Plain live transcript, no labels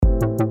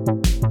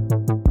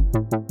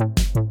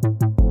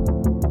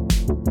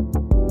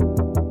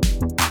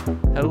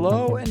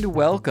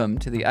welcome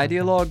to the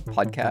Ideologue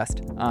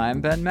podcast. I'm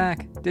Ben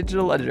Mack,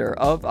 digital editor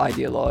of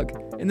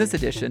Ideologue. In this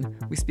edition,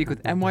 we speak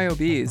with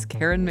MYOB's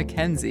Karen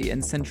McKenzie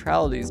and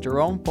Centrality's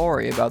Jerome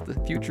Fourie about the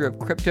future of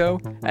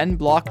crypto and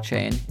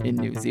blockchain in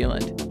New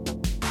Zealand.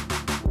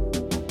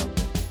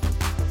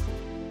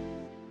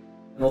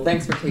 Well,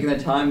 thanks for taking the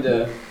time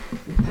to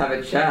have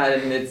a chat,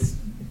 and it's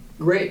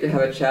great to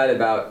have a chat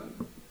about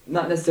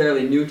not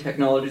necessarily new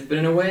technologies, but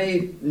in a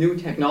way, new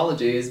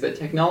technologies, but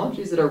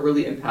technologies that are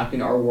really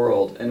impacting our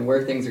world and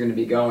where things are going to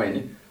be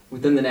going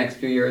within the next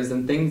few years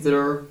and things that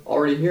are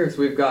already here. So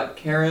we've got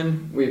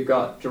Karen, we've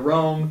got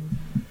Jerome,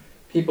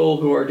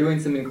 people who are doing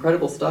some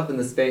incredible stuff in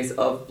the space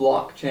of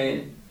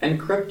blockchain and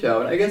crypto.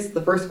 And I guess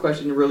the first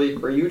question really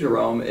for you,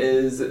 Jerome,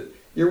 is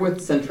you're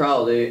with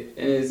Centrality,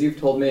 and as you've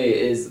told me,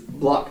 is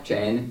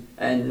blockchain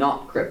and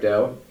not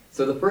crypto.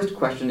 So the first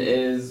question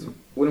is,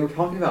 when we're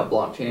talking about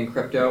blockchain and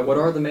crypto, what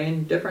are the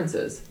main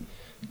differences?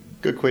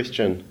 Good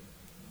question.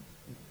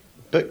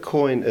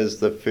 Bitcoin is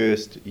the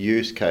first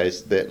use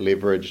case that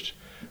leveraged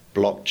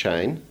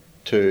blockchain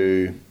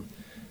to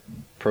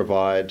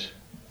provide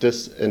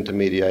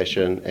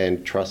disintermediation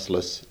and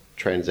trustless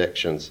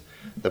transactions.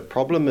 The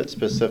problem it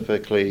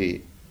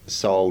specifically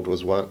solved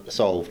was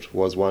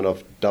one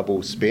of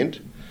double spent.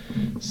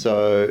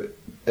 So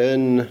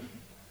in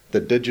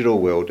the digital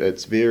world,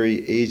 it's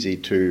very easy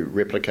to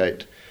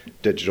replicate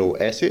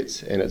digital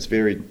assets, and it's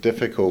very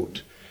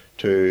difficult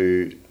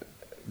to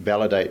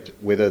validate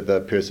whether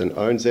the person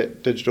owns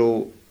that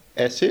digital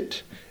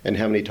asset and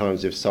how many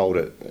times they've sold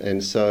it.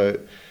 And so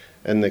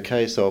in the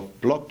case of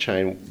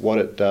blockchain, what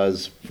it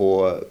does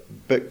for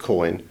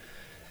Bitcoin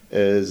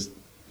is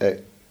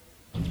it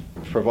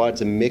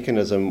provides a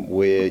mechanism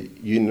where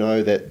you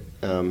know that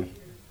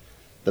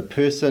the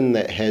person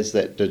that has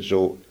that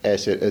digital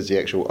asset is the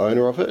actual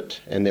owner of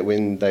it, and that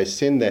when they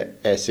send that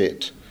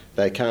asset,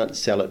 they can't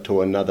sell it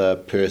to another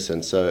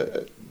person.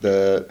 So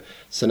the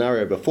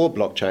scenario before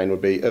blockchain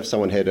would be if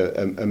someone had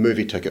a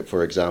movie ticket,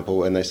 for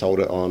example, and they sold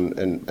it on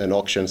an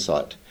auction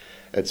site.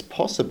 It's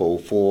possible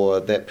for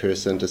that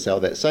person to sell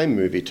that same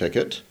movie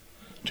ticket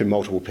to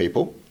multiple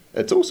people.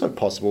 It's also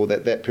possible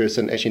that that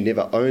person actually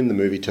never owned the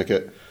movie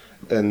ticket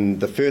in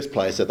the first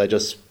place, that they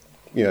just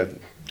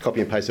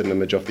copy and pasted an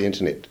image off the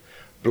internet.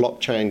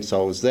 Blockchain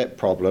solves that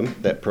problem,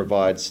 that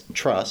provides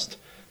trust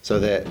so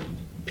that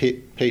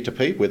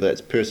P2P, whether it's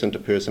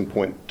person-to-person,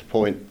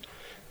 point-to-point,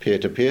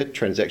 peer-to-peer,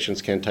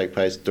 transactions can take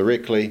place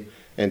directly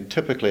and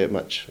typically at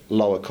much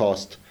lower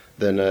cost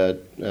than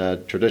a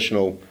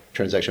traditional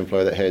transaction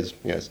flow that has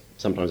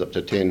sometimes up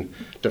to 10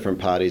 different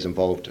parties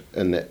involved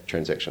in that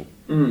transaction.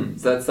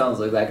 So that sounds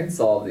like that can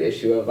solve the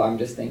issue of, I'm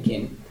just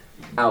thinking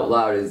out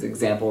loud as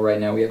example right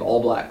now, we have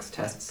All Blacks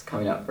tests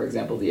coming up. For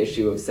example, the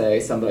issue of, say,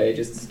 somebody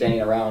just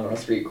standing around on a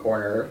street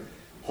corner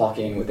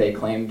hawking what they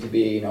claim to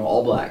be,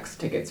 All Blacks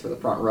tickets for the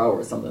front row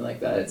or something like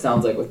that. It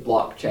sounds like with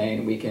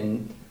blockchain we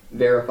can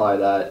verify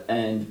that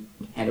and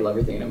handle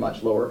everything at a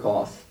much lower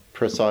cost.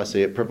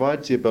 Precisely. It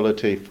provides the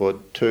ability for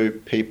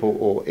two people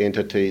or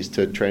entities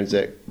to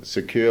transact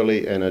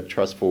securely in a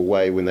trustful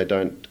way when they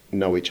don't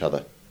know each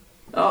other.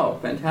 Oh,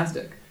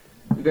 fantastic.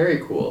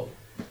 Very cool.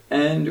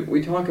 And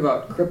we talk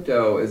about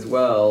crypto as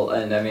well,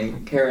 and I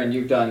mean, Karen,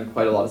 you've done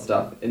quite a lot of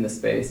stuff in the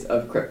space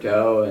of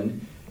crypto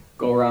and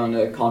go around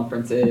to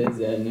conferences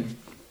and,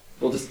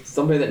 just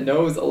somebody that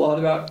knows a lot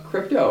about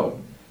crypto.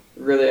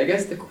 Really, I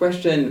guess the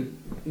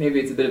question, maybe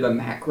it's a bit of a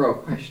macro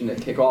question to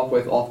kick off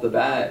with off the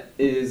bat,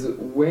 is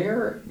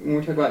where, when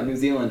we talk about New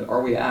Zealand,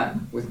 are we at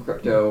with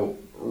crypto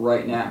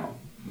right now?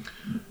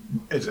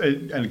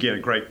 And again, a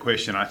great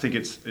question. I think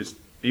it's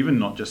even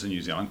not just a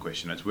New Zealand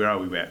question, it's where are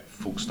we at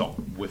full stop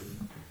with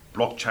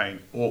blockchain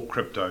or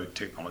crypto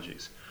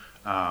technologies.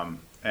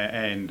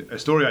 And a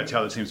story I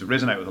tell that seems to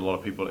resonate with a lot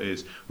of people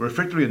is we're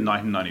effectively in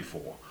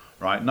 1994,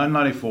 right?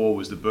 1994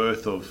 was the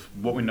birth of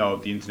what we know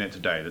of the internet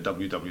today, the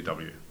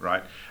WWW,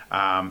 right?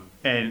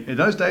 And in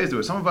those days, there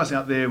were some of us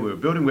out there, we were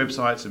building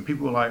websites, and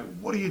people were like,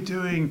 what are you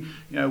doing?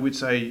 We'd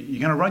say,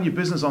 you're going to run your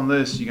business on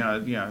this, you're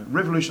going to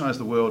revolutionize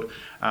the world.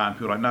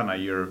 People were like, no,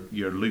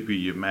 you're loopy,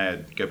 you're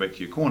mad, go back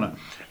to your corner.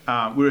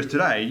 Whereas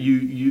today,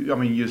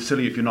 you're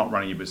silly if you're not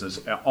running your business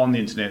on the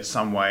internet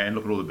some way, and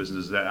look at all the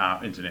businesses that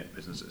are internet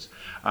businesses.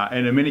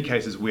 And in many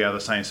cases, we are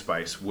the same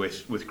space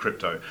with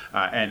crypto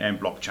and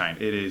blockchain.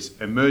 It is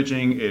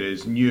emerging, it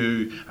is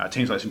new.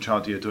 Teams like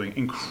Centrality are doing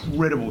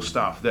incredible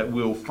stuff that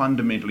will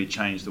fundamentally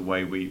change the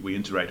way we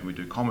interact and we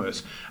do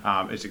commerce.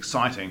 It's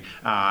exciting.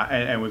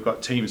 And we've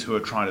got teams who are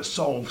trying to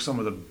solve some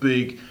of the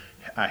big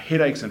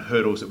headaches and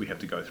hurdles that we have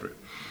to go through.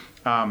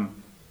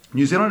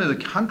 New Zealand as a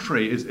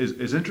country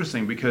is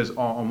interesting because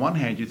on one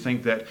hand you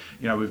think that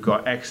we've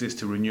got access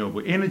to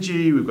renewable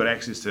energy, we've got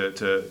access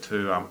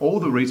to all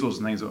the resources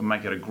and things that will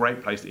make it a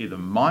great place to either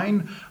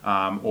mine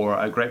or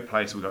a great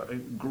place. We've got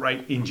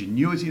great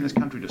ingenuity in this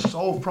country to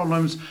solve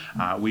problems.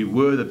 We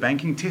were the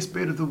banking test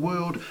bed of the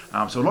world,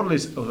 so a lot of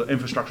these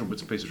infrastructural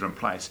bits and pieces are in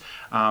place.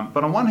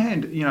 But on one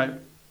hand,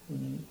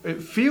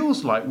 it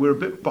feels like we're a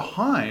bit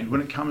behind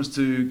when it comes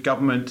to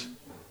government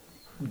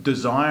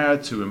desire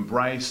to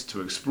embrace,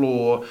 to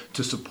explore,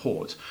 to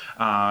support.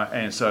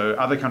 And so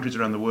other countries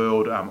around the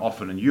world,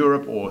 often in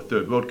Europe or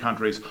third world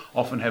countries,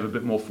 often have a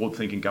bit more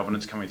forward-thinking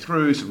governance coming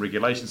through, some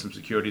regulations, some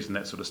securities and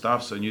that sort of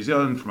stuff. So New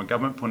Zealand, from a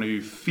government point of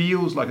view,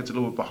 feels like it's a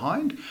little bit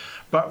behind.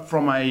 But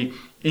from a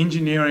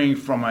engineering,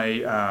 from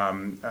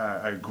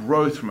a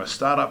growth, from a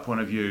startup point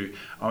of view,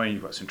 I mean,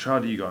 you've got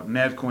Centrality, you've got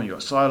Navcoin, you've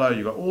got Silo,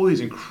 you've got all these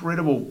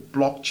incredible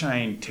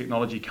blockchain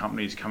technology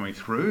companies coming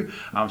through.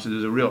 So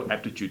there's a real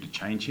aptitude to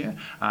change here,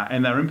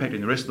 and they're impacting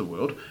the rest of the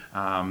world.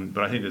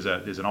 But I think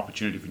there's an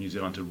opportunity for New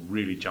Zealand to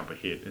really jump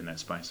ahead in that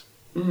space.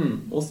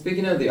 Well,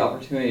 speaking of the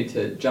opportunity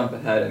to jump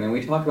ahead, I mean,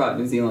 we talk about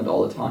New Zealand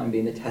all the time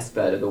being the test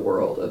bed of the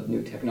world of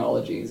new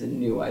technologies and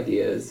new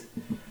ideas.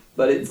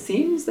 But it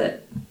seems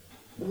that,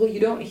 well, you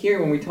don't hear,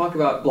 when we talk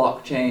about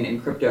blockchain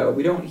and crypto,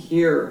 we don't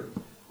hear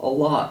a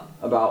lot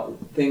about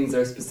things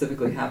that are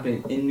specifically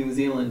happening in New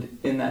Zealand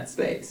in that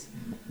space.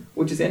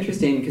 Which is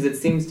interesting because it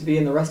seems to be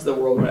in the rest of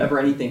the world, whenever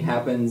anything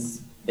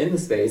happens in the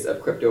space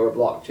of crypto or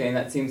blockchain,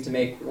 that seems to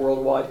make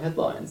worldwide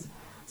headlines.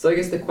 So I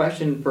guess the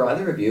question for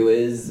either of you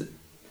is,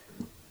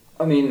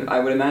 I mean, I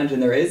would imagine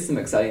there is some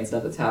exciting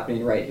stuff that's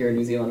happening right here in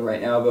New Zealand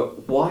right now,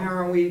 but why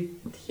aren't we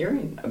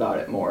hearing about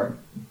it more?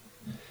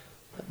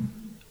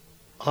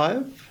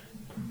 I've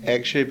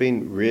actually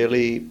been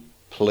really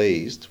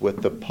pleased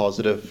with the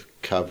positive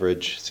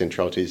coverage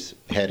Centrality's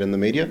had in the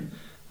media.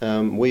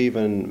 We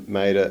even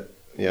made it,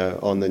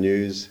 on the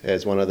news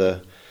as one of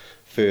the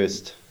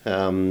first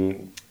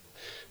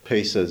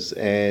pieces,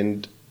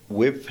 and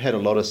we've had a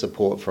lot of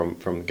support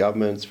from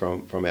governments,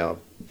 from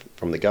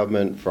the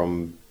government,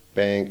 from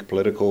bank,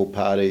 political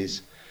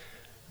parties.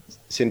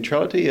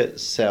 Centrality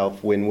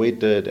itself, when we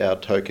did our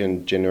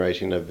token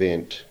generating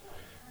event,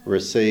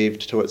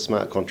 received to its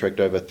smart contract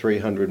over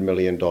 $300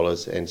 million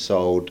and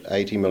sold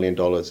 $80 million.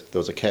 There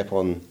was a cap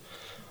on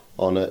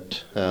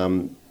it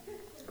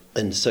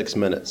in 6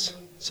 minutes.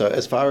 So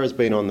as far as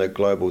being on the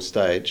global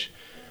stage,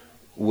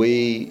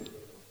 we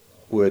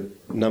were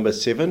number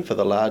 7 for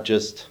the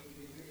largest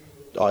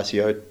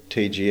ICO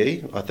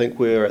TGE. I think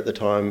we were at the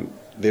time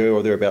there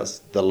or thereabouts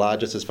the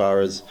largest as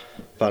far as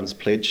funds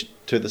pledged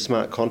to the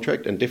smart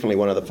contract, and definitely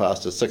one of the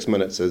fastest. 6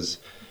 minutes is,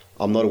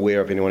 I'm not aware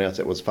of anyone else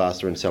that was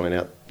faster in selling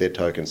out their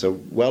token.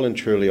 So well and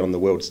truly on the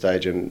world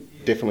stage and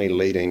definitely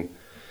leading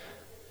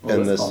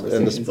in this.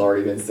 Conversation's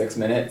already been 6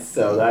 minutes,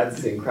 so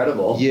that's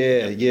incredible.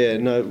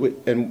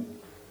 And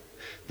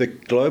the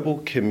global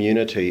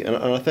community, and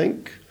I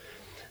think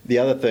the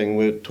other thing,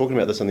 we were talking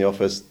about this in the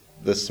office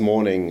this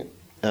morning,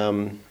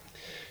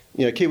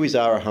 Kiwis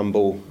are a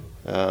humble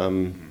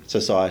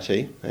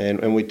society,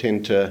 and we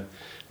tend to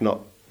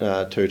not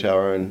toot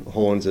our own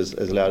horns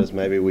as loud as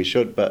maybe we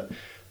should, but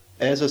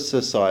as a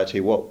society,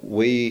 what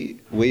we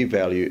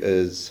value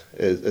is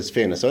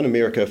fairness. So in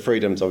America,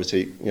 freedom's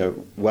obviously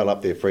well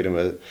up there, freedom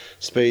of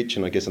speech,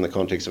 and I guess in the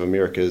context of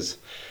America's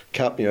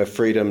Cup,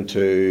 freedom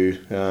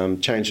to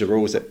change the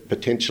rules that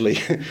potentially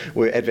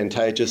were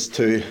advantageous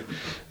to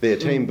their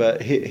team. But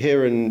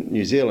here in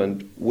New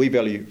Zealand, we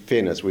value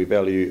fairness, we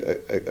value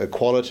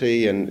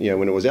equality, and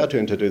when it was our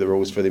turn to do the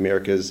rules for the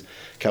America's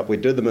Cup, we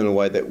did them in a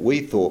way that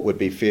we thought would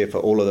be fair for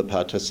all of the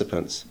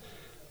participants.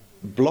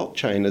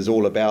 Blockchain is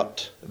all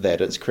about that.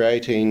 It's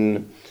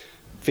creating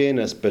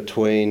fairness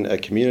between a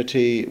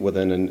community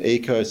within an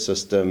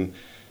ecosystem,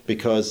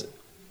 because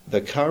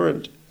the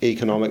current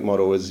economic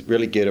model is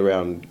really geared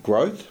around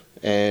growth,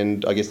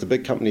 and I guess the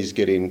big companies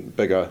getting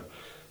bigger,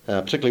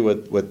 particularly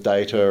with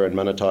data and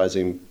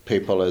monetizing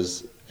people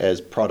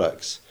as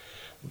products.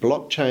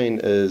 Blockchain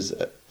is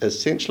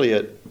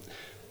essentially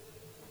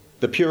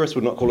the purists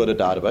would not call it a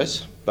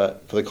database,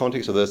 but for the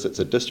context of this, it's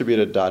a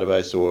distributed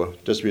database or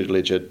distributed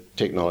ledger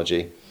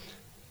technology.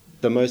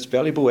 The most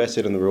valuable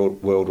asset in the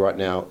world right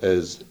now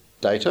is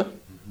data.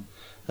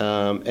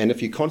 And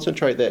if you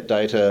concentrate that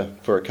data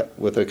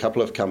with a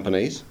couple of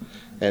companies,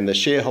 and the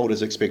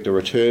shareholders expect a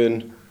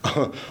return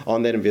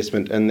on that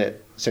investment in that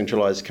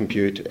centralized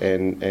compute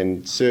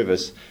and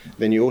service,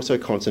 then you also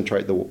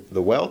concentrate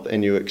the wealth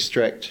and you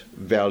extract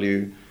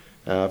value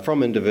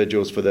from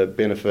individuals for the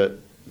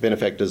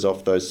benefactors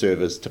of those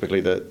servers,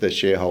 typically the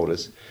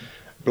shareholders.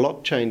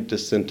 Blockchain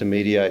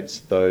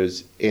disintermediates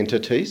those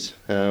entities,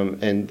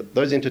 and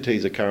those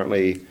entities are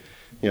currently,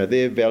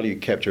 their value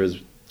capture is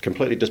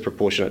completely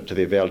disproportionate to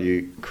their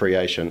value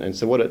creation. And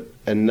so what it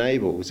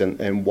enables,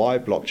 and why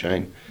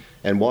blockchain,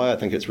 and why I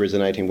think it's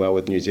resonating well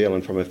with New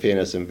Zealand from a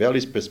fairness and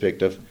values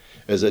perspective,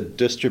 is it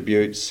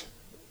distributes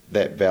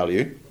that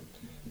value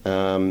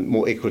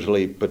more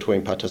equitably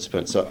between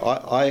participants. So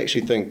I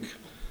actually think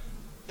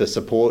the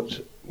support,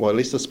 well, at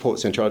least the support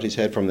Centrality's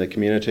had from the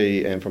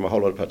community and from a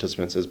whole lot of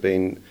participants has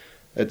been,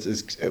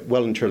 it's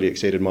well and truly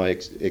exceeded my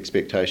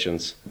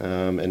expectations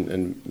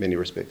in many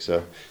respects.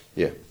 So,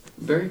 yeah.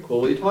 Very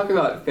cool. You talk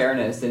about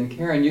fairness, and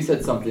Karen, you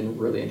said something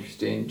really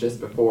interesting just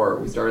before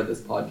we started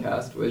this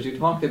podcast, was you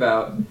talked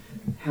about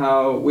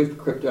how with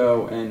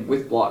crypto and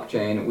with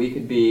blockchain, we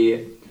could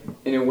be,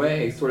 in a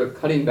way, sort of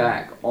cutting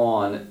back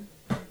on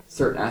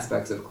certain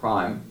aspects of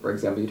crime. For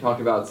example, you talked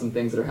about some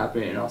things that are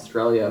happening in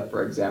Australia,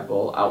 for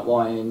example,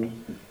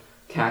 outlawing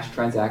cash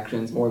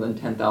transactions more than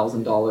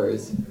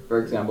 $10,000,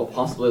 for example,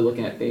 possibly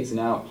looking at phasing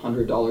out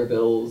 $100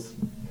 bills,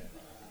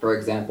 for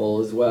example,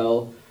 as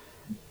well.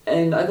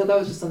 And I thought that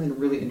was just something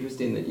really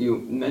interesting that you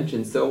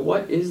mentioned. So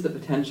what is the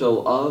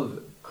potential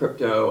of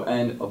crypto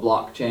and a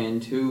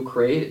blockchain to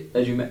create,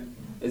 as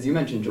you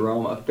mentioned,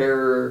 Jerome, a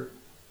fairer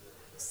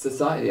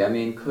society? I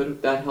mean,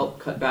 could that help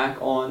cut back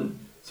on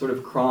sort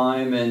of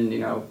crime and,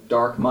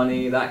 dark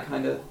money, that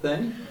kind of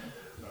thing?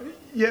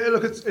 Yeah,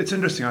 look, it's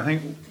interesting. I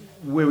think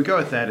where we go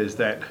with that is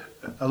that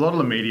a lot of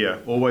the media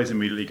always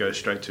immediately goes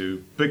straight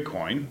to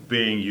Bitcoin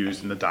being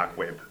used in the dark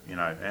web,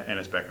 and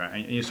its background.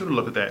 And you sort of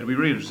look at that, and we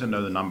really interested to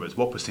know the numbers.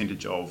 What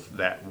percentage of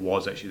that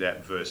was actually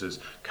that versus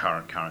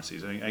current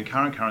currencies? And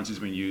current currencies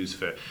have been used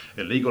for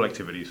illegal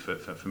activities for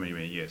many,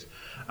 many years.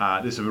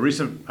 There's some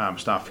recent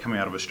stuff coming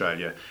out of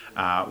Australia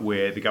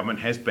where the government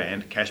has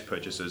banned cash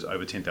purchases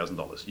over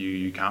 $10,000.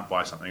 You can't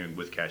buy something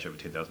with cash over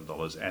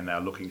 $10,000, and they're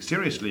looking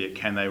seriously at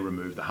can they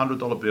remove the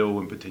 $100 bill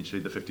and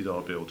potentially the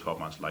 $50 bill 12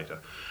 months later.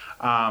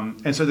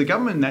 And so the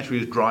government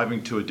naturally is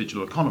driving to a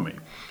digital economy.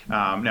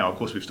 Now, of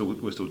course,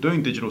 we're still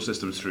doing digital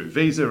systems through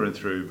Visa and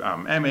through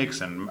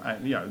Amex, and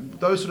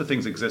those sort of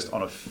things exist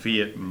on a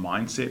fiat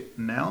mindset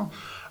now.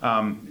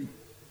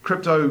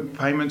 Crypto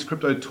payments,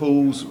 crypto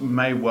tools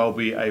may well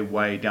be a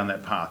way down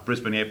that path.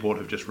 Brisbane Airport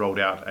have just rolled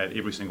out at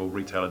every single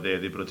retailer there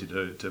the ability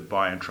to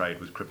buy and trade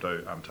with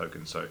crypto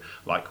tokens, so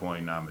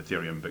Litecoin,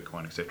 Ethereum,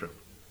 Bitcoin, etc.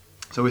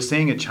 So we're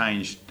seeing a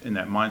change in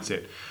that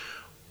mindset.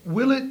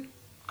 Will it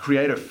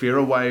create a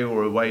fairer way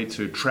or a way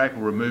to track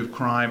or remove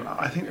crime?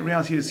 I think the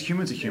reality is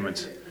humans are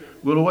humans.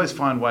 We'll always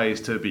find ways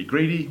to be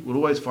greedy. We'll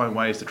always find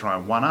ways to try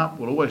and one up.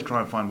 We'll always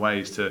try and find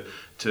ways to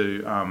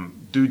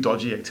do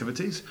dodgy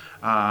activities.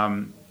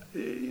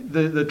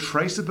 The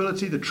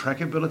traceability, the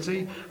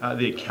trackability,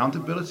 the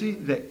accountability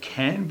that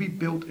can be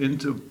built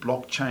into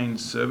blockchain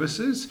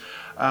services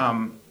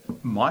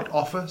might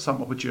offer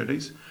some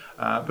opportunities,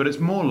 but it's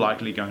more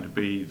likely going to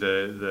be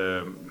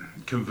the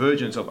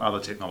convergence of other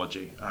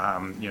technology,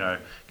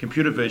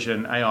 computer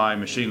vision, AI,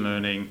 machine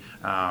learning,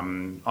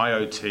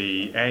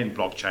 IoT, and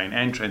blockchain,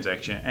 and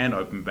transaction, and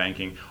open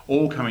banking,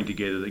 all coming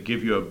together that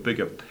give you a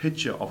bigger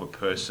picture of a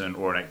person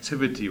or an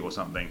activity or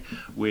something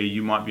where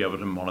you might be able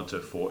to monitor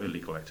for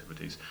illegal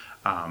activities.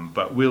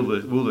 But will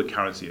the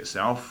currency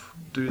itself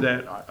do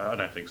that? I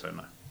don't think so,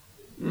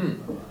 no.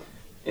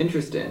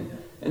 Interesting.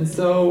 And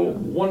so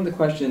one of the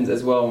questions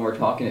as well when we're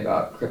talking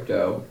about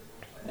crypto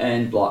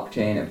and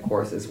blockchain, of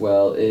course, as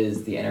well,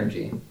 is the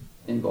energy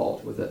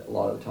involved with it a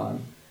lot of the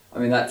time. I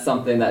mean, that's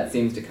something that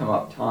seems to come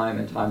up time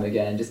and time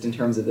again, just in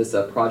terms of this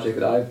project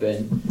that I've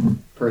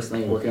been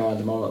personally working on at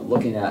the moment,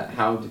 looking at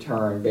how to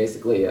turn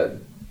basically a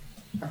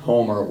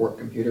home or a work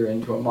computer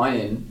into a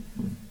mining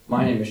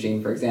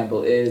machine, for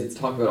example, it's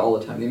talked about all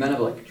the time, the amount of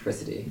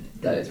electricity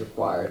that is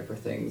required for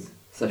things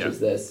such as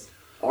this.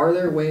 Are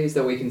there ways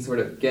that we can sort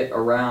of get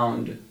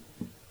around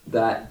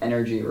that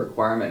energy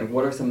requirement, and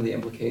what are some of the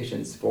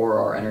implications for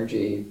our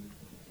energy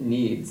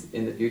needs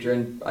in the future?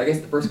 And I guess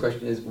the first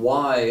question is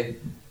why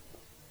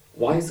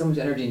is so much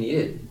energy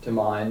needed to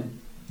mine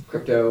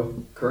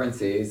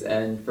cryptocurrencies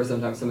and for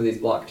sometimes some of these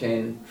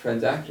blockchain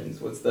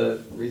transactions? What's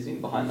the reasoning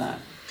behind that?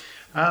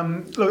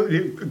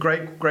 Look,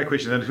 great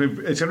question. And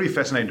it's going to be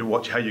fascinating to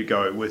watch how you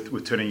go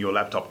with turning your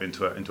laptop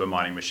into a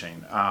mining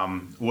machine.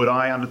 Would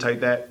I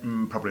undertake that?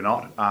 Probably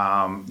not.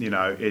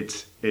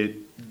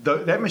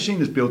 That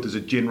machine is built as a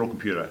general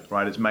computer,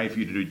 right? It's made for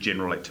you to do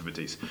general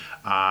activities,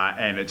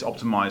 and it's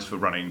optimized for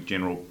running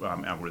general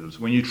algorithms.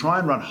 When you try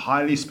and run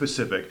highly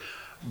specific,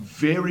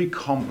 very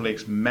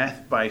complex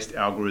math-based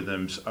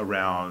algorithms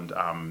around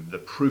the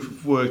proof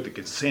of work, the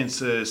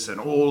consensus, and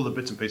all the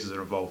bits and pieces that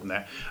are involved in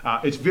that,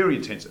 it's very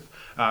intensive.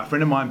 A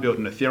friend of mine built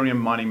an Ethereum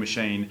mining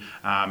machine.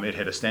 It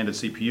had a standard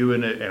CPU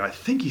in it, and I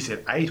think he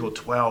said 8 or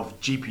 12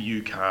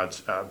 GPU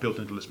cards built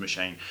into this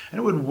machine. And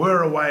it would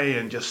whir away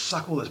and just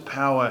suck all this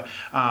power.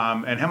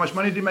 And how much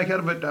money did he make out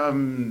of it?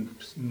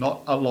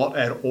 Not a lot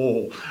at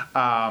all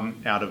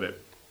out of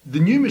it. The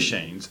new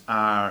machines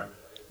are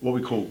what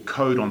we call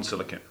code on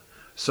silicon.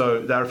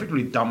 So they're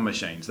effectively dumb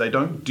machines. They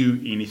don't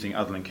do anything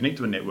other than connect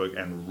to a network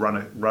and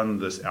run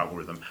this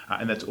algorithm,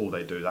 and that's all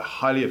they do. They're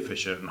highly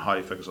efficient and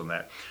highly focused on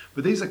that.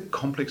 But these are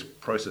complex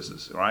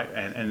processes, right?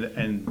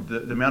 And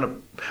the amount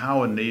of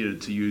power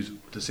needed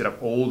to set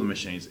up all the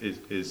machines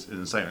is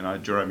insane. And I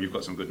know, Jerome, you've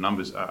got some good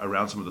numbers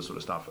around some of this sort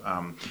of stuff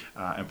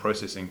and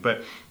processing.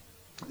 But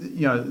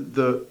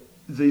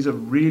these are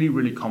really,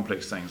 really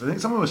complex things. I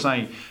think someone was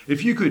saying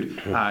if you could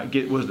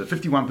get,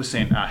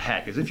 51%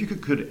 hack, is if you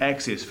could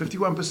access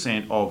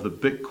 51% of the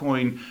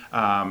Bitcoin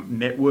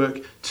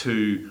network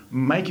to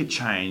make a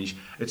change,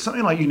 it's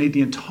something like you need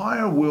the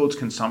entire world's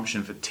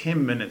consumption for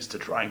 10 minutes to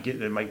try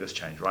and make this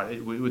change,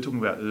 right? We're talking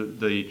about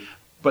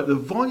but the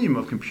volume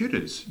of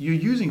computers, you're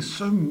using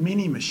so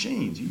many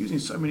machines, you're using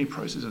so many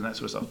processors and that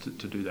sort of stuff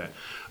to do that.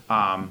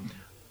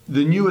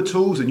 the newer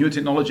tools, the newer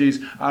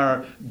technologies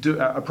are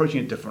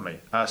approaching it differently,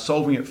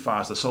 solving it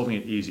faster, solving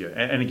it easier.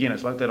 And again,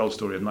 it's like that old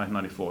story of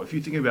 1994. If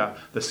you think about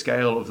the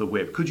scale of the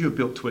web, could you have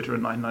built Twitter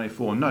in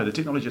 1994? No, the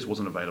technology just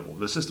wasn't available.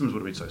 The systems would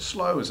have been so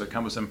slow and so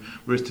cumbersome,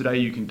 whereas today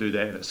you can do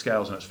that, and it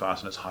scales and it's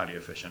fast and it's highly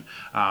efficient.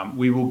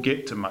 We will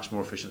get to much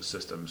more efficient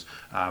systems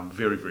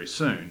very, very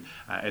soon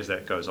as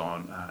that goes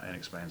on and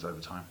expands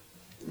over time.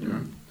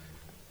 Mm-hmm.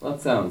 Well,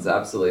 that sounds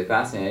absolutely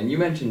fascinating. And you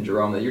mentioned,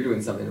 Jerome, that you're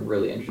doing something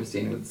really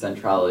interesting with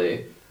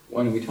centrality.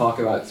 When we talk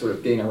about sort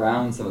of getting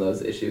around some of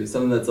those issues,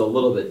 something that's a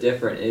little bit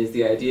different is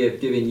the idea of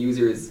giving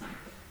users,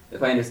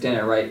 if I understand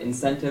it right,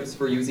 incentives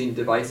for using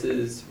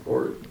devices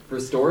for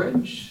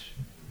storage?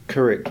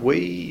 Correct.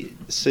 We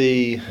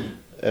see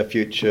a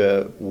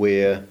future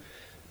where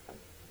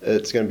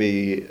it's going to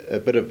be a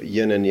bit of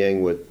yin and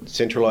yang with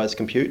centralized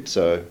compute,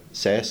 so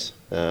SaaS,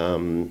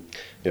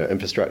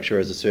 infrastructure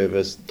as a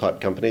service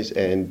type companies,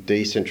 and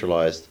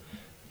decentralized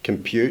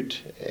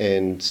compute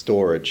and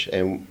storage.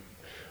 And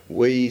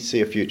we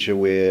see a future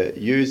where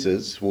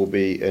users will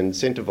be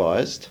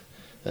incentivized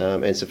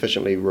and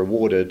sufficiently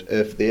rewarded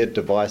if their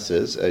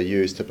devices are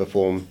used to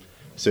perform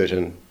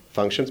certain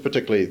functions,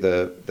 particularly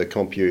the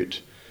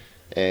compute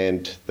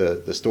and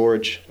the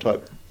storage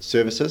type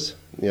services.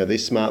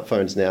 These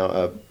smartphones now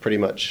are pretty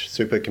much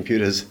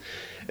supercomputers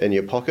in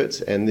your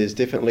pockets, and there's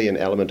definitely an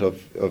element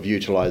of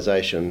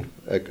utilization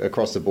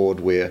across the board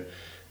where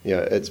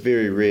it's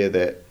very rare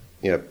that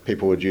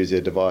people would use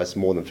their device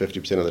more than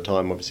 50% of the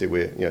time. Obviously,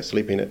 we're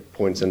sleeping at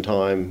points in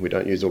time. We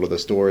don't use all of the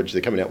storage.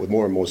 They're coming out with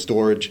more and more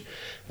storage.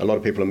 A lot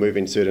of people are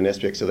moving certain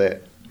aspects of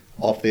that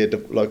off their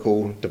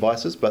local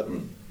devices, but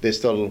they're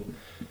still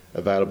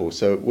available.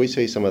 So we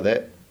see some of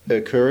that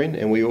occurring,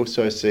 and we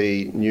also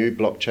see new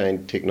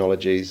blockchain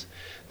technologies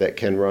that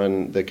can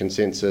run the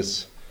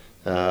consensus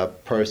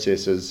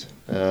processes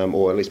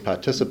or at least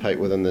participate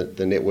within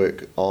the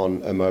network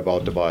on a mobile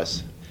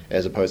device,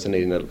 as opposed to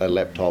needing a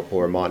laptop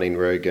or a mining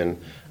rig and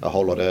a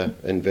whole lot of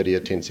NVIDIA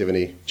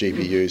 1070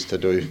 GPUs to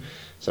do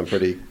some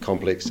pretty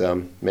complex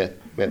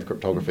math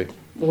cryptography.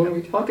 Well, when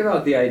we talk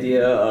about the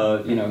idea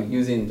of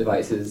using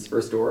devices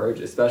for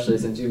storage, especially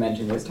since you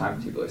mentioned there's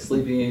times people are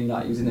sleeping,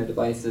 not using their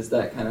devices,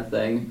 that kind of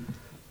thing,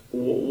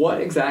 what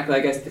exactly,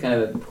 I guess the kind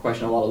of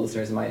question a lot of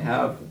listeners might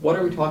have, what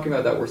are we talking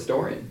about that we're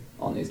storing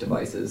on these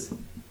devices?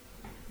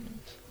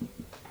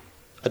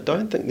 I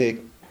don't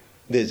think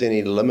there's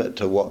any limit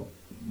to what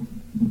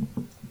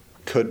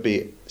could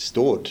be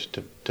stored,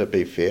 to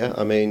be fair.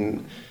 I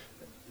mean,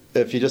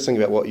 if you just think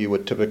about what you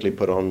would typically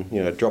put on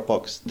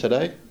Dropbox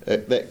today,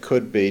 that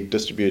could be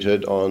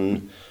distributed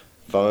on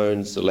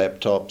phones,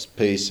 laptops,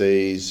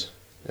 PCs,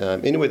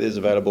 anywhere there's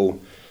available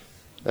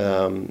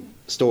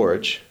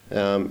storage,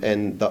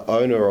 and the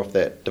owner of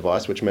that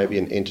device, which may be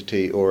an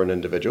entity or an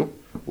individual,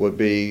 would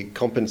be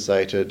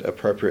compensated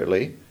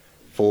appropriately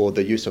for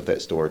the use of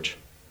that storage.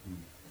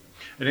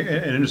 An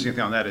interesting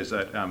thing on that is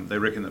that they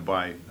reckon that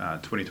by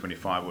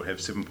 2025 we'll have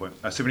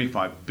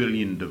 75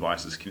 billion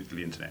devices connected to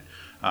the internet.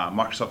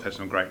 Microsoft has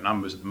some great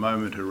numbers at the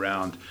moment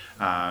around,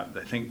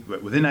 they think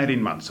that within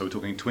 18 months, so we're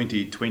talking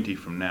 2020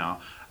 from now,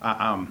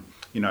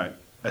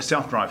 a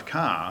self-drive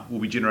car will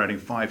be generating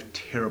 5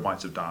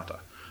 terabytes of data.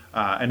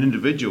 An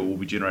individual will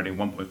be generating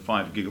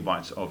 1.5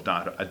 gigabytes of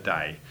data a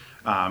day.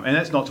 And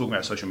that's not talking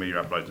about social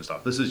media uploads and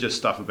stuff. This is just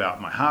stuff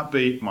about my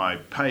heartbeat, my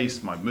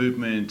pace, my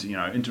movement,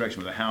 interaction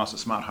with the house. A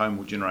smart home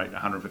will generate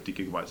 150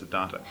 gigabytes of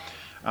data.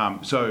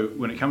 So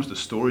when it comes to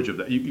storage of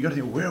that, you got to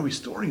think, where are we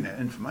storing that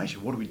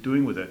information? What are we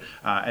doing with it?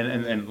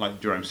 And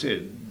like Jerome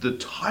said, the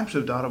types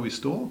of data we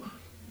store,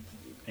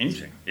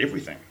 anything,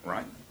 everything,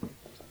 right?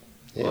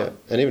 Yeah,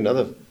 and even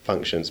other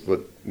functions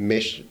with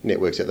mesh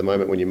networks at the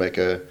moment, when you make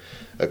a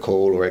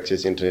call or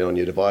access internet on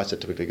your device,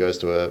 it typically goes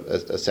to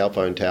a cell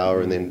phone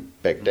tower and then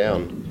back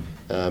down.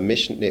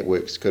 Mesh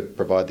networks could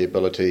provide the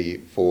ability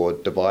for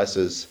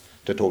devices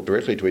to talk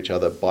directly to each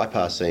other,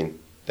 bypassing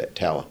that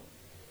tower.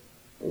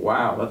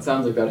 Wow, that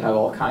sounds like that'd have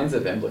all kinds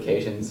of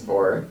implications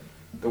for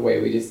the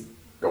way we just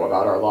go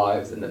about our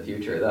lives in the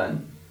future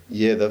then.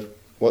 Yeah,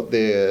 what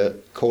they're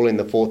calling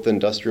the fourth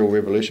industrial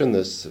revolution,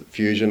 this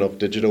fusion of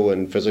digital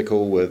and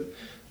physical with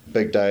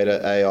big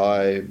data,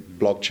 AI,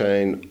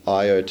 blockchain,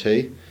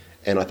 IoT.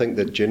 And I think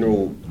the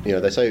general,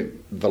 they say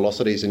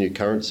velocity is a new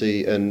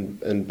currency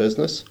in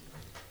business.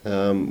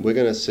 We're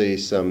going to see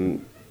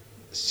some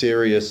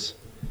serious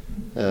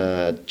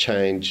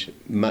change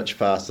much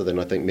faster than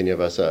I think many of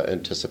us are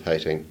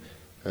anticipating.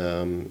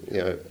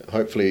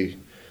 Hopefully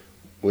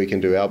we can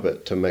do our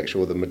bit to make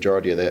sure the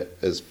majority of that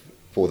is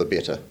for the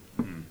better.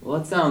 Well,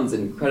 that sounds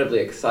incredibly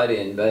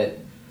exciting, but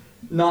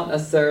not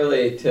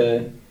necessarily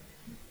to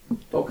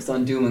focus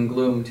on doom and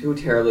gloom too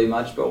terribly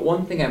much, but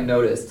one thing I've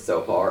noticed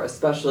so far,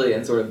 especially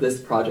in sort of this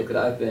project that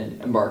I've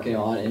been embarking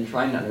on and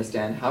trying to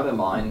understand how to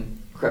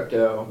mine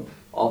crypto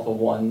off of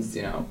one's,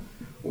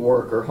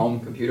 work or home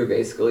computer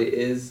basically,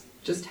 is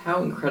just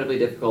how incredibly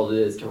difficult it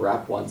is to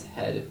wrap one's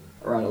head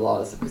around a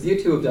lot of stuff. Because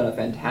you two have done a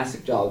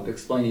fantastic job of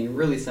explaining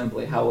really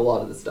simply how a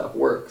lot of this stuff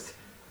works.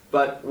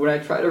 But when I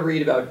try to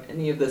read about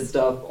any of this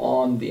stuff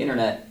on the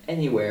internet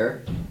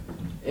anywhere,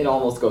 it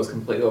almost goes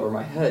completely over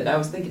my head. And I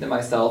was thinking to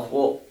myself,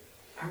 well,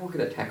 I work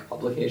at a tech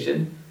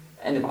publication,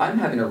 and if I'm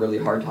having a really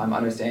hard time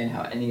understanding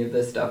how any of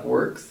this stuff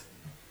works,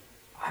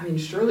 I mean,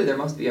 surely there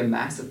must be a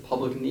massive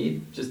public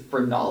need just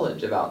for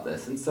knowledge about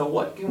this. And so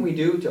what can we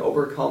do to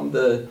overcome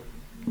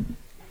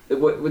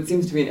what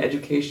seems to be an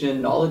education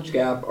and knowledge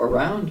gap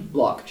around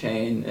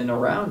blockchain and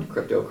around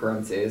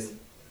cryptocurrencies?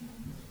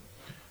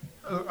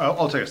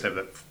 I'll take a step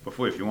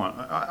before if you want.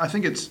 I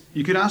think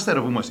you could ask that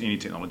of almost any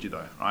technology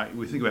though, right?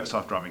 We think about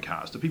self-driving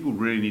cars. Do people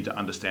really need to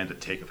understand the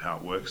tech of how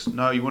it works?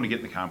 No, you want to get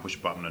in the car and push a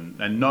button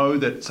and know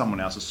that someone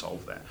else has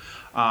solved that.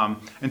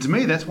 And to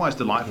me, that's why it's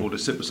delightful to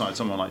sit beside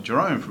someone like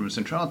Jerome from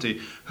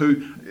Centrality,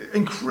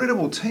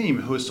 incredible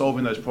team who is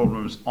solving those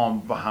problems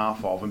on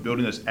behalf of and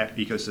building this app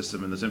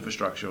ecosystem and this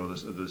infrastructure or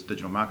this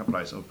digital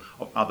marketplace of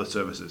other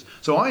services.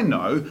 So I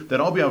know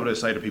that I'll be able to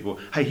say to people,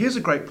 hey, here's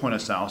a great point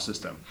of sale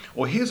system,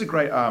 or here's a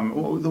great,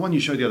 the one you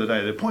showed the other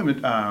day, the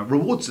appointment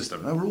reward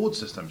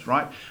systems,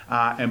 right?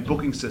 And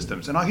booking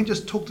systems. And I can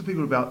just talk to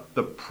people about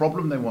the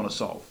problem they want to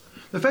solve.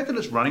 The fact that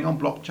it's running on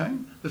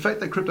blockchain, the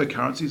fact that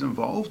cryptocurrency is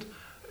involved,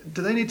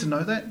 do they need to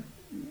know that?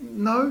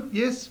 No,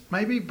 yes,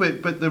 maybe,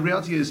 but the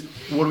reality is,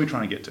 what are we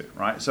trying to get to,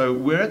 right? So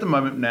we're at the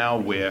moment now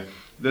where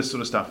this sort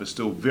of stuff is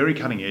still very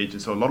cutting edge,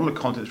 and so a lot of the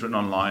content that's written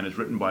online is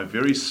written by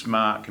very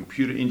smart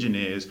computer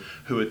engineers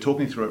who are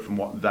talking through it from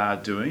what they're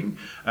doing.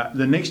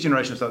 The next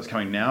generation of stuff that's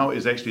coming now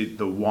is actually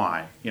the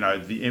why,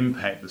 the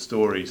impact, the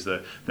stories,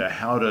 the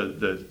how to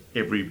the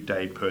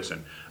everyday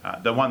person.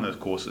 The one, of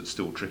course, that's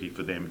still tricky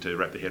for them to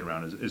wrap their head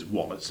around is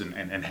wallets and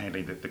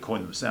handling the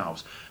coin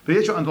themselves. But the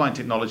actual underlying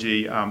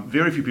technology,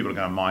 very few people are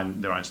going to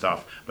mine their own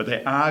stuff, but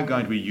they are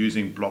going to be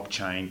using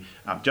blockchain,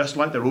 just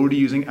like they're already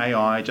using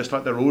AI, just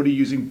like they're already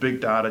using big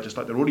data, just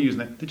like they're already using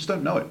that. They just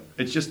don't know it.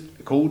 It's just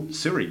called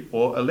Siri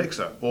or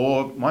Alexa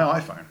or my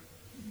iPhone.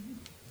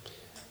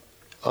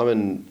 I'm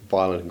in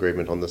violent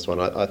agreement on this one.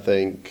 I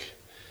think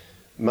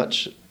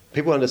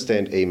people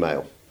understand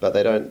email, but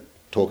they don't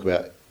talk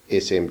about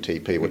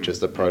SMTP, which is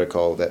the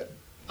protocol that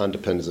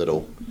underpins it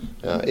all.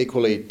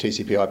 Equally,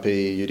 TCP/IP,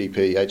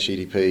 UDP,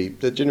 HTTP,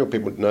 the general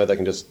people know they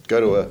can just go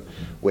to a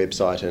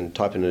website and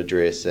type in an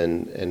address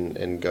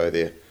and go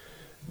there.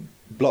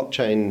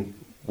 Blockchain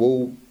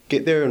will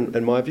get there,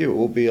 in my view. It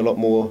will be a lot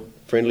more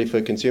friendly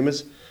for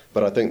consumers,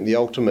 but I think the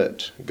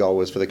ultimate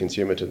goal is for the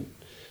consumer to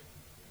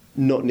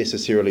not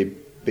necessarily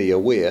be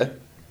aware,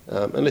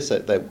 unless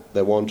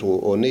they want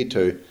or need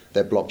to,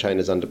 that blockchain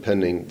is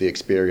underpinning the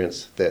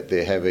experience that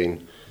they're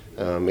having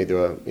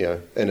either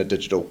in a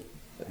digital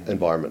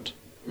environment.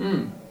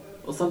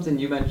 Well, something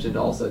you mentioned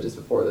also just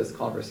before this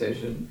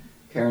conversation,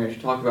 Karen, you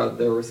talked about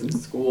there were some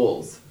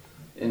schools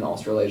in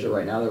Australasia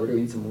right now that were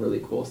doing some really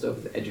cool stuff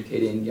with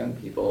educating young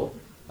people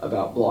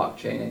about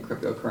blockchain and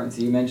cryptocurrency.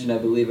 You mentioned, I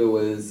believe it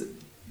was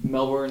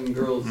Melbourne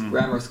Girls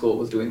Grammar School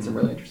was doing some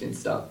really interesting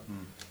stuff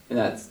in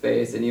that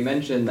space, and you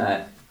mentioned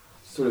that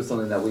sort of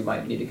something that we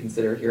might need to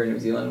consider here in New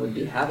Zealand would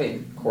be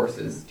having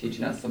courses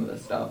teaching us some of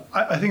this stuff.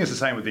 I think it's the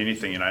same with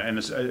anything, and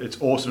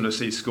it's awesome to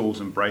see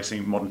schools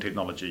embracing modern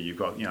technology. You've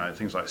got,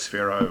 things like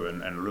Sphero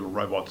and little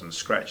robots and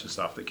Scratch and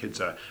stuff that kids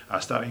are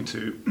starting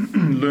to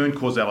learn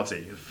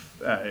causality.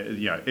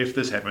 If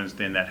this happens,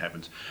 then that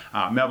happens.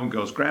 Melbourne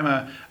Girls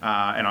Grammar,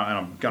 and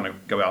I'm going to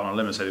go out on a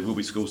limb and say there will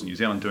be schools in New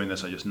Zealand doing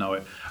this, I just know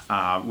it,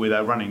 where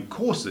they're running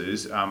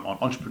courses on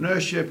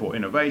entrepreneurship or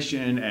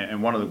innovation,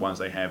 and one of the ones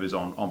they have is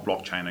on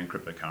blockchain and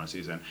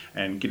cryptocurrencies,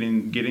 and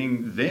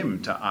getting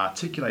them to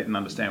articulate and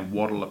understand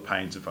what are the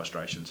pains and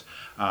frustrations.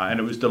 And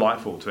it was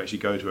delightful to actually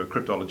go to a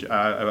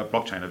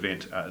blockchain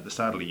event at the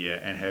start of the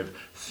year and have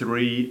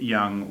 3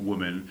 young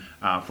women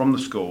from the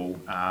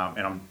school,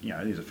 and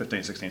these are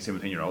 15, 16,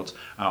 17-year-olds,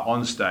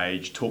 on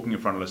stage talking in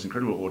front of this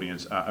incredible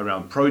audience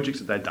around projects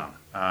that they'd done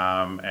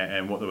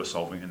and what they were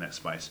solving in that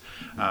space.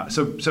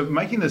 So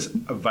making this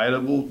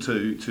available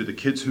to the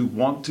kids who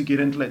want to get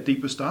into that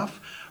deeper stuff,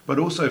 but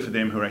also for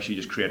them who are actually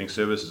just creating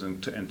services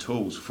and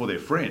tools for their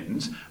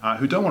friends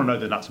who don't want to know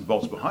the nuts and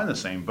bolts behind the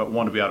scene, but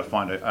want to be able to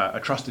find a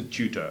trusted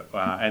tutor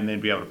and then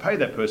be able to pay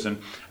that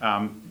person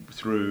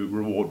through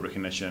reward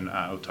recognition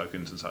or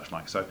tokens and such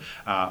like. So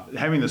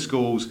having the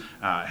schools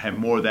have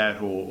more of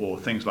that, or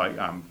things like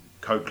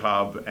Code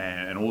Club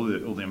and all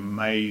the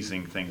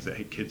amazing things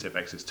that kids have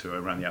access to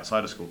around the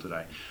outside of school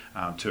today,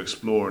 to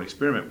explore and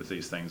experiment with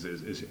these things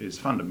is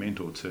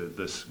fundamental to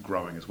this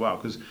growing as well.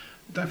 Because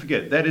don't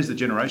forget, that is the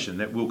generation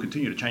that will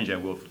continue to change our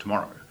world for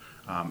tomorrow,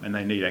 and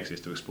they need access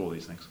to explore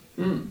these things.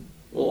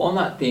 Well, on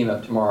that theme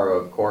of tomorrow,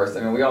 of course,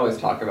 we always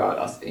talk about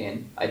us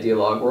being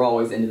Ideologue. We're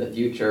always into the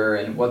future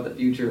and what the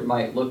future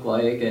might look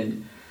like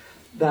and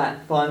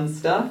that fun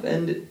stuff.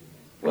 And,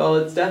 well,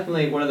 it's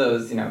definitely one of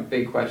those,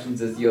 big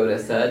questions, as Yoda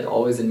said,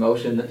 always in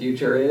motion the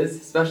future is,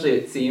 especially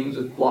it seems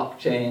with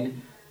blockchain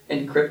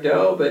and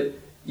crypto. But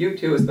you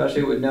two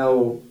especially would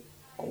know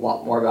a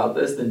lot more about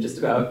this than just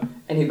about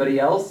anybody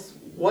else.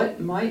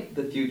 What might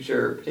the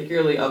future,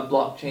 particularly of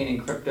blockchain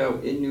and crypto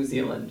in New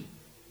Zealand,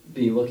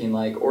 be looking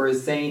like? Or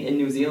is saying in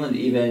New Zealand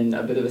even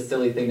a bit of a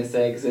silly thing to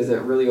say, because is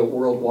it really a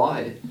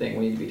worldwide thing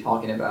we need to be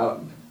talking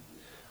about?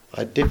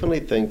 I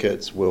definitely think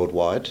it's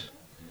worldwide.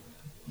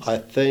 I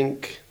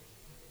think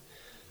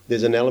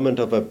there's an element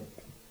of a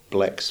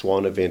black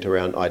swan event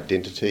around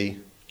identity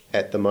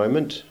at the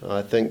moment.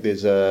 I think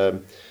there's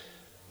a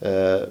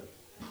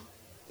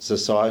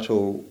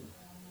societal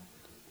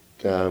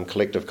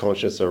collective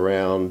consciousness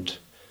around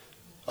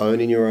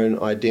owning your own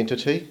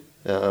identity,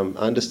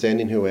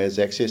 understanding who has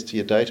access to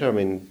your data. I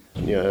mean,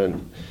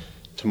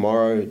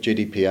 tomorrow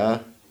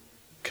GDPR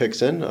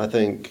kicks in. I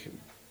think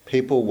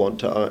people want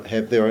to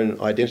have their own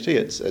identity.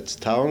 It's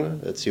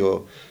taonga, it's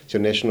your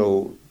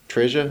national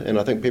treasure, and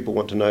I think people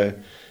want to know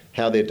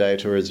how their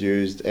data is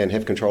used and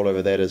have control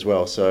over that as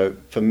well. So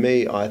for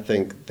me, I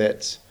think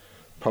that's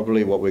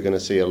probably what we're going to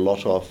see a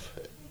lot of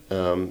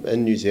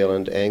in New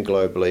Zealand and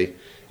globally.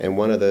 And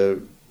one of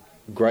the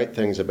great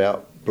things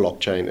about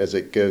blockchain is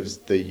it gives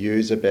the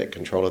user back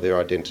control of their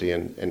identity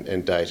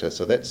and data.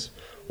 So that's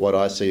what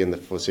I see in the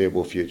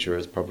foreseeable future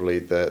as probably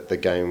the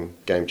game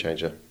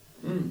changer.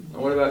 And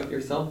what about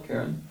yourself,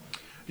 Karen?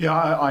 Yeah,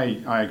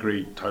 I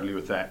agree totally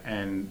with that.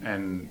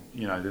 And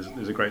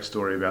there's a great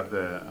story about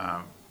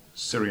the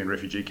Syrian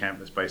refugee camp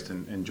that's based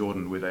in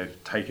Jordan, where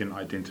they've taken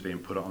identity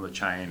and put it on the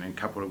chain and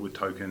coupled it with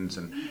tokens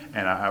and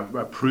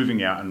are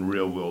proving out in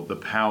real world the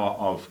power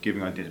of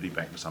giving identity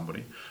back to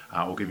somebody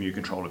or giving you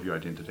control of your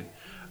identity.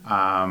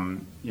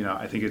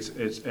 I think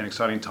it's an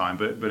exciting time,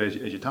 but as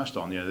you touched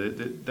on,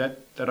 that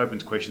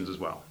opens questions as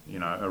well,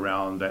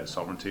 around that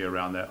sovereignty,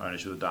 around that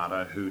ownership of the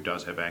data, who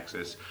does have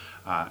access,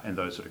 and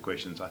those sort of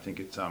questions. I think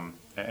it's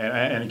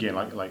and again,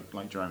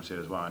 like Jerome said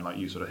as well, and like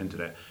you sort of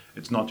hinted at,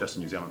 it's not just a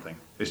New Zealand thing.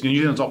 It's New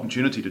Zealand's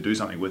opportunity to do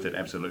something with it,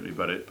 absolutely,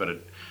 but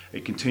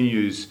it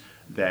continues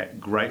that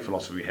great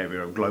philosophy we have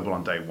here of global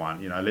on day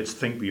one. Let's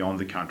think beyond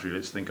the country,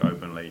 let's think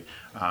openly,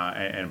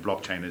 and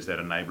blockchain is that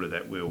enabler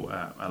that will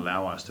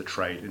allow us to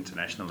trade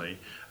internationally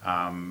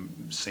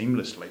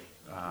seamlessly.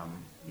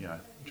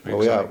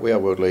 Well, we are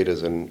world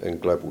leaders in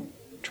global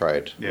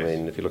trade. Yes. I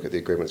mean, if you look at the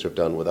agreements we've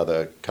done with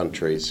other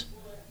countries,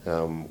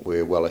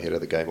 we're well ahead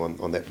of the game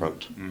on that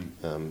front.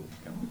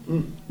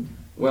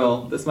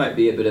 Well, this might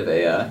be a bit of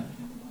a,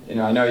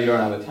 I know you don't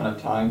have a ton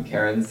of time,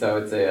 Karen, so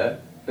it's a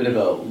bit of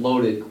a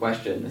loaded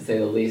question, to say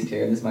the least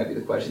here, and this might be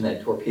the question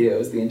that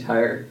torpedoes the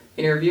entire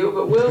interview,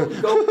 but we'll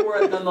go for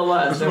it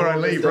nonetheless. That's where I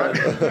leave, right?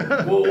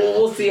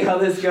 We'll see how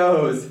this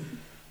goes.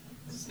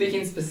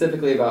 Speaking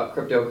specifically about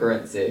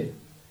cryptocurrency,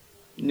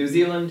 New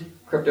Zealand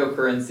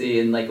cryptocurrency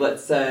in,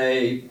 let's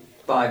say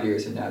 5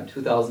 years from now,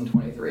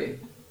 2023,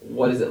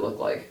 what does it look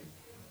like?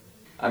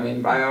 I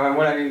mean,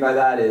 what I mean by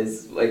that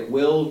is,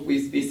 will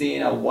we be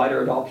seeing a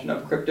wider adoption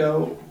of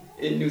crypto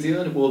in New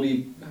Zealand? Will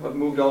we have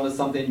moved on to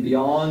something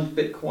beyond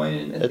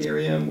Bitcoin and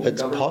Ethereum?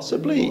 It's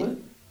possibly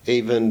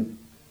even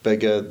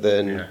bigger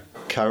than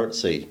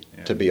currency,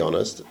 to be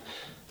honest.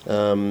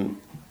 There'll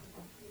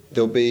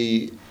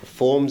be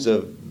forms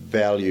of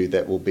value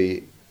that will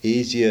be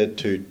easier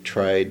to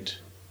trade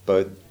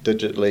both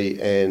digitally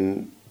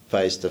and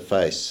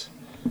face-to-face,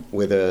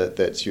 whether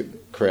that's your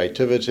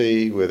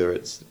creativity, whether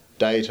it's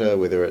data,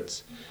 whether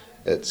it's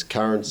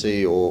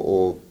currency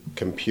or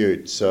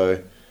compute.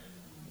 So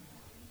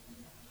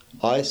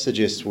I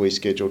suggest we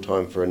schedule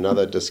time for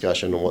another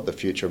discussion on what the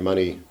future of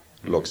money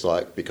looks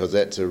like, because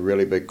that's a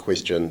really big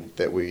question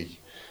that we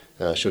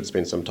should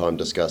spend some time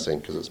discussing,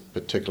 because it's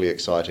particularly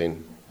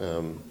exciting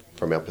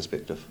from our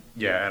perspective.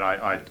 Yeah, and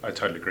I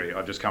totally agree.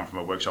 I've just come from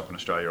a workshop in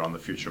Australia on the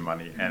future of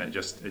money, and it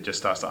just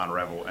starts to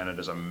unravel, and it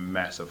is a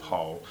massive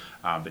hole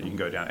that you can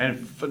go down, and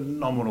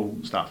phenomenal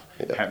stuff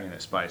happening in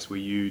that space where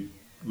you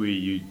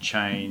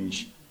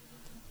change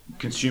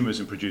consumers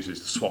and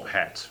producers to swap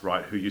hats,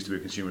 right? Who used to be a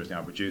consumer is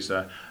now a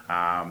producer.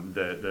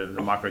 The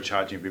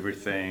microcharging of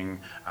everything,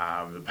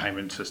 the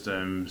payment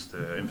systems,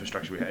 the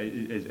infrastructure we have.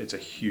 It's a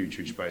huge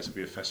space. It'll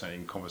be a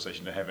fascinating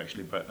conversation to have,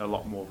 actually, but a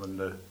lot more than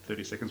the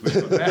 30 seconds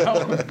we've got now.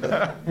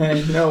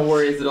 And no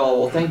worries at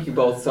all. Well, thank you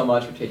both so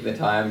much for taking the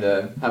time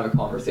to have a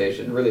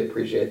conversation. Really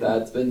appreciate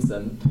that. It's been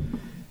some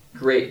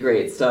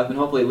great stuff, and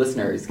hopefully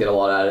listeners get a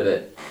lot out of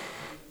it.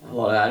 A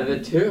lot out of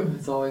it too.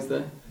 It's always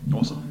the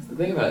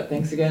thing about it.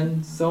 Thanks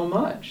again so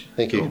much.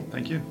 Thank you. Cool.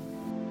 Thank you.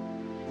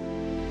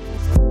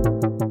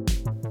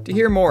 To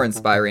hear more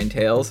inspiring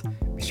tales,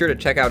 be sure to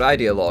check out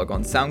Idealog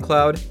on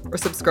SoundCloud or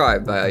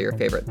subscribe via your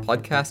favorite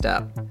podcast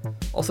app.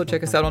 Also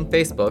check us out on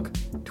Facebook,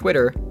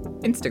 Twitter,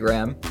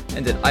 Instagram,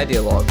 and at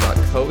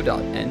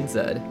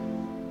idealog.co.nz.